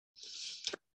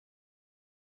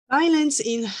Silence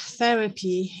in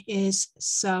therapy is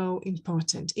so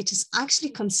important. It is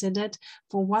actually considered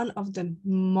for one of the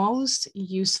most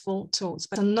useful tools,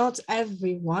 but not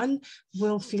everyone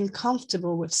will feel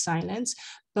comfortable with silence,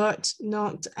 but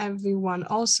not everyone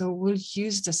also will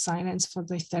use the silence for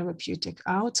the therapeutic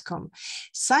outcome.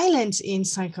 Silence in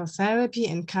psychotherapy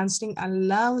and counseling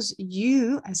allows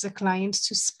you as a client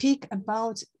to speak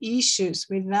about issues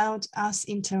without us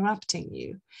interrupting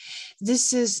you.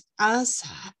 This is us,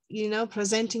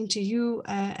 presenting to you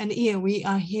an ear. We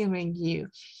are hearing you.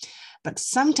 But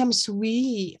sometimes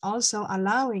we also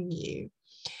allowing you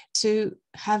to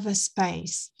have a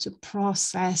space to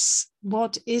process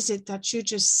what is it that you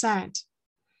just said,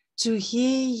 to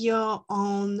hear your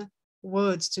own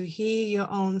words, to hear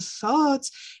your own thoughts.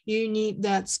 You need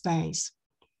that space.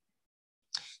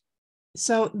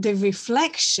 So the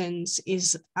reflections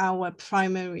is our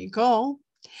primary goal.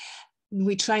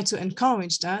 We try to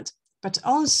encourage that, but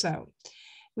also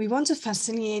we want to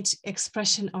facilitate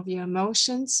expression of your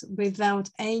emotions without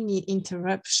any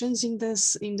interruptions in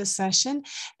the session.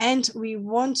 And we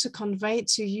want to convey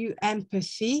to you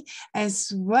empathy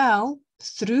as well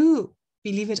through,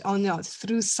 believe it or not,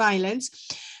 through silence.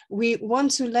 We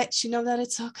want to let you know that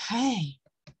it's okay.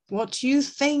 What you're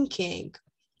thinking,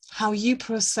 how you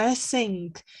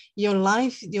processing your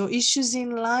life, your issues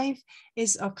in life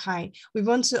is okay. We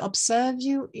want to observe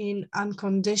you in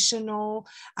unconditional,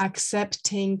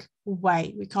 accepting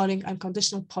way. We call it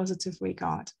unconditional positive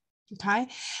regard. Okay.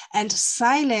 And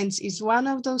silence is one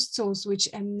of those tools which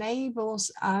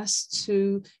enables us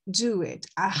to do it.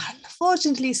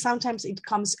 Unfortunately, sometimes it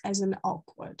comes as an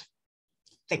awkward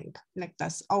thing, like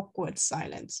that's awkward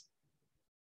silence.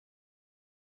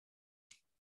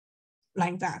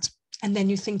 Like that. And then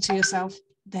you think to yourself,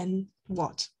 then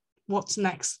what? What's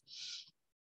next?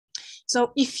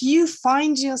 So if you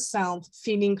find yourself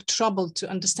feeling troubled to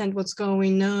understand what's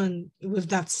going on with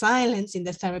that silence in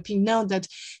the therapy, know that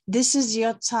this is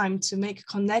your time to make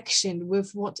a connection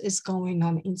with what is going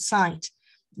on inside.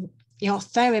 Your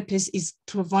therapist is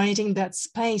providing that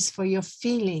space for your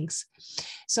feelings,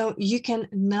 so you can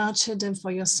nurture them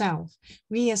for yourself.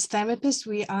 We as therapists,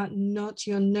 we are not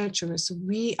your nurturers.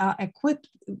 We are equipped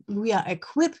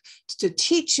to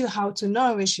teach you how to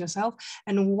nourish yourself.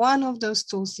 And one of those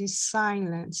tools is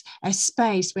silence, a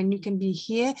space when you can be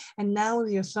here and now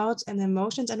with your thoughts and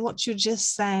emotions and what you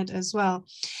just said as well,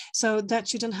 so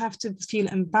that you don't have to feel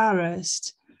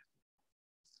embarrassed,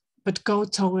 but go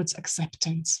towards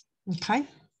acceptance. Okay.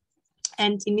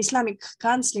 And in Islamic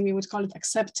counseling, we would call it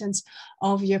acceptance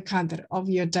of your qadr, of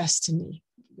your destiny.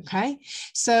 Okay.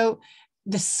 So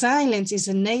the silence is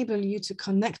enable you to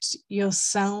connect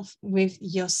yourself with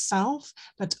yourself,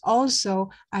 but also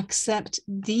accept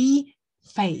the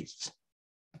faith.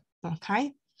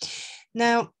 Okay.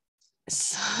 Now,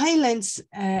 silence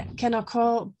can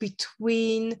occur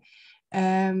between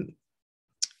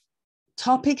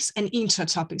topics and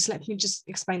intra-topics. Let me just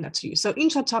explain that to you. So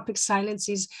intra-topic silence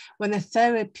is when a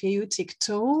therapeutic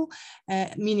tool,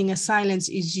 meaning a silence,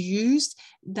 is used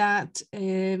that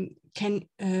can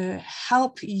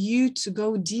help you to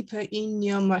go deeper in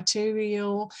your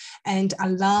material and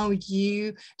allow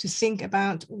you to think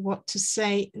about what to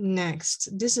say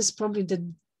next. This is probably the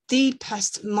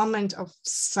deepest moment of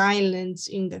silence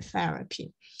in the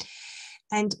therapy.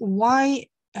 And why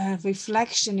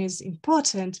reflection is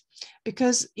important?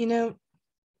 Because,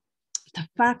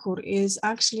 tafakkur is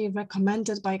actually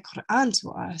recommended by Quran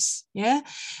to us. Yeah,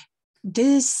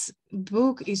 this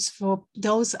book is for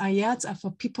those ayats are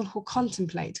for people who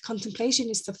contemplate. Contemplation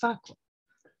is tafakkur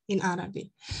in Arabic.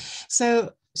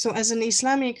 So as an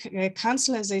Islamic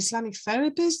counselor, as an Islamic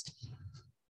therapist,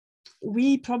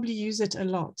 we probably use it a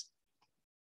lot.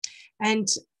 And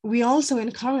we also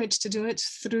encourage to do it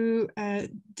through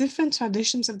different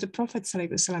traditions of the Prophet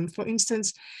ﷺ. For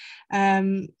instance,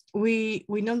 we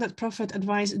know that Prophet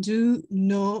advised, do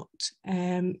not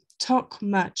talk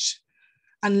much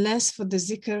unless for the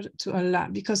zikr to Allah,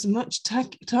 because much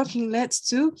talking leads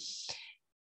to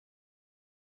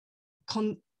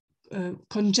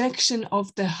conjunction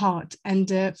of the heart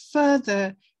and it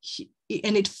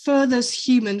furthers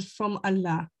human from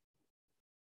Allah,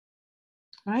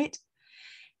 right?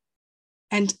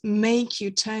 And make you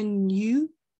turn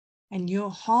you and your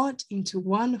heart into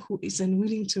one who is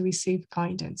unwilling to receive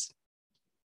guidance.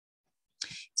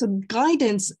 So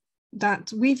guidance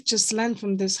that we've just learned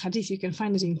from this hadith, you can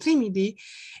find it in Tirmidhi,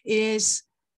 is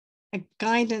a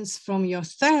guidance from your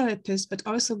therapist, but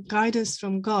also guidance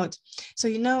from God. So,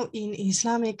 in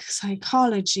Islamic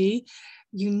psychology,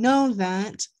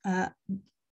 that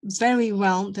very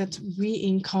well that we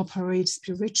incorporate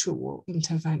spiritual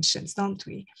interventions, don't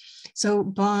we? So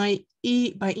by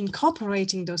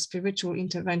incorporating those spiritual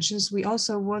interventions, we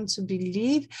also want to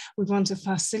believe, we want to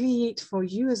facilitate for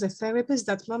you as a therapist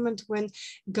that moment when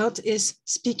God is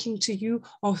speaking to you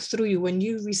or through you, when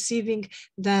you're receiving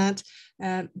that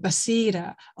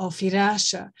basira or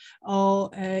firasha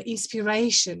or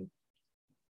inspiration,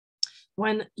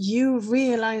 when you're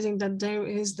realizing that there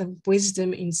is the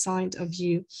wisdom inside of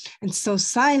you. And so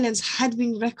silence had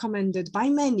been recommended by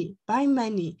many.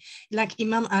 Like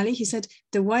Imam Ali, he said,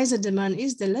 the wiser the man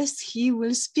is, the less he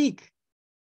will speak.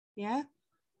 Yeah.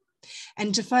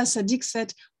 And Jafar Sadiq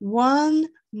said, one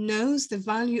knows the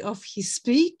value of his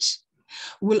speech,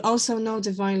 will also know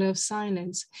the value of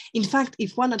silence. In fact,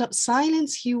 if one adopts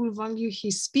silence, he will value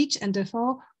his speech and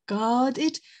therefore guard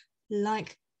it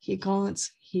like he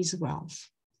guards his wealth.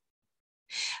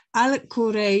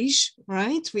 Al-Quraysh,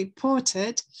 right,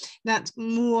 reported that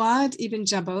Muad ibn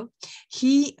Jabal,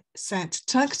 he said,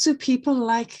 talk to people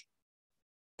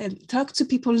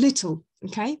little,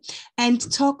 okay?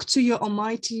 And talk to your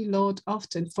Almighty Lord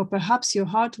often, for perhaps your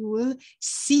heart will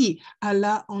see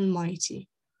Allah Almighty.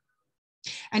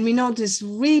 And we know this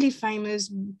really famous,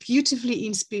 beautifully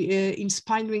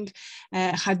inspiring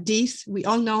hadith. We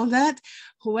all know that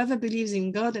whoever believes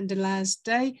in God and the last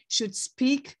day should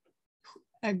speak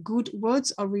good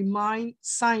words or remain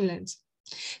silent.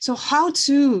 So how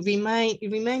to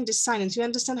remain this silent? You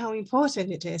understand how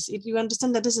important it is. You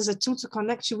understand that this is a tool to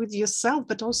connect you with yourself,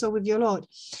 but also with your Lord.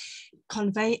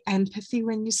 Convey empathy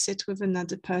when you sit with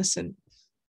another person.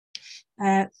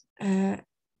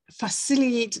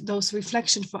 Facilitate those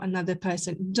reflections for another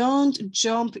person. Don't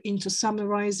jump into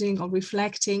summarizing or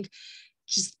reflecting.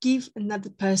 Just give another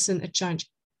person a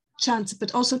chance,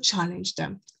 but also challenge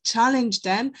them. Challenge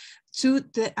them to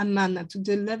the amana, to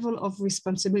the level of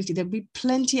responsibility. There'll be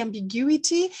plenty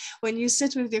ambiguity. When you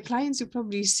sit with your clients, you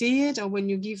probably see it, or when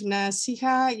you give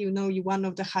nasiha, you know, you're one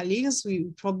of the halirs,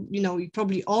 you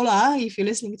probably all are if you're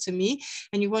listening to me,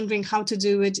 and you're wondering how to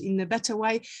do it in a better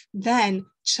way, then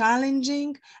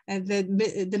challenging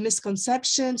the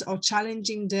misconceptions or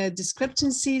challenging the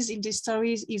discrepancies in the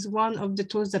stories is one of the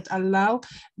tools that allow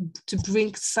to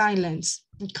bring silence.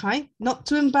 Okay, not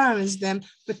to embarrass them,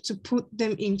 but to put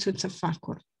them into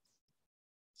tafakkur.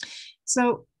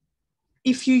 So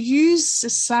if you use the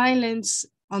silence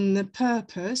on the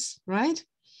purpose, right,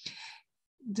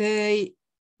 the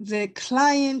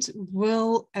client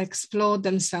will explore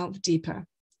themselves deeper.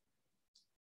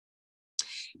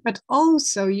 But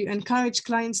also you encourage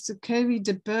clients to carry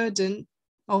the burden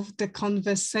of the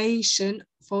conversation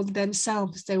for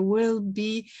themselves. They will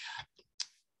be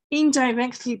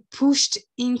indirectly pushed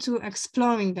into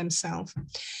exploring themselves.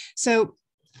 So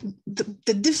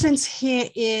the difference here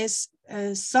is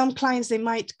some clients, they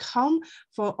might come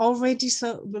for already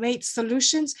made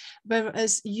solutions,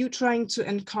 whereas you trying to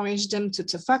encourage them to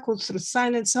tafakkur through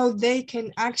silence, so they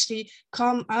can actually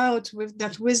come out with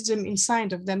that wisdom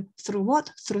inside of them through what?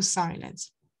 Through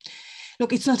silence.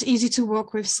 Look, it's not easy to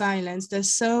work with silence.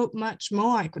 There's so much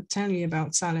more I could tell you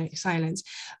about silence.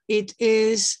 It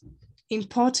is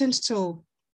important tool,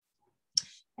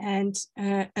 and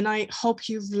I hope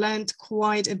you've learned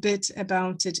quite a bit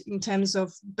about it in terms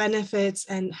of benefits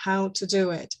and how to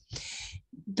do it.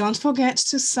 Don't forget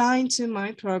to sign to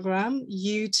my program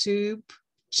YouTube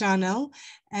channel,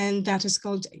 and that is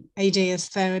called AJS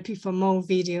Therapy, for more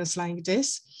videos like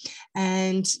this.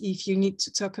 And if you need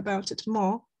to talk about it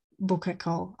more, book a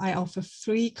call. I offer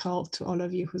free call to all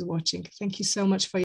of you who's watching. Thank you so much for your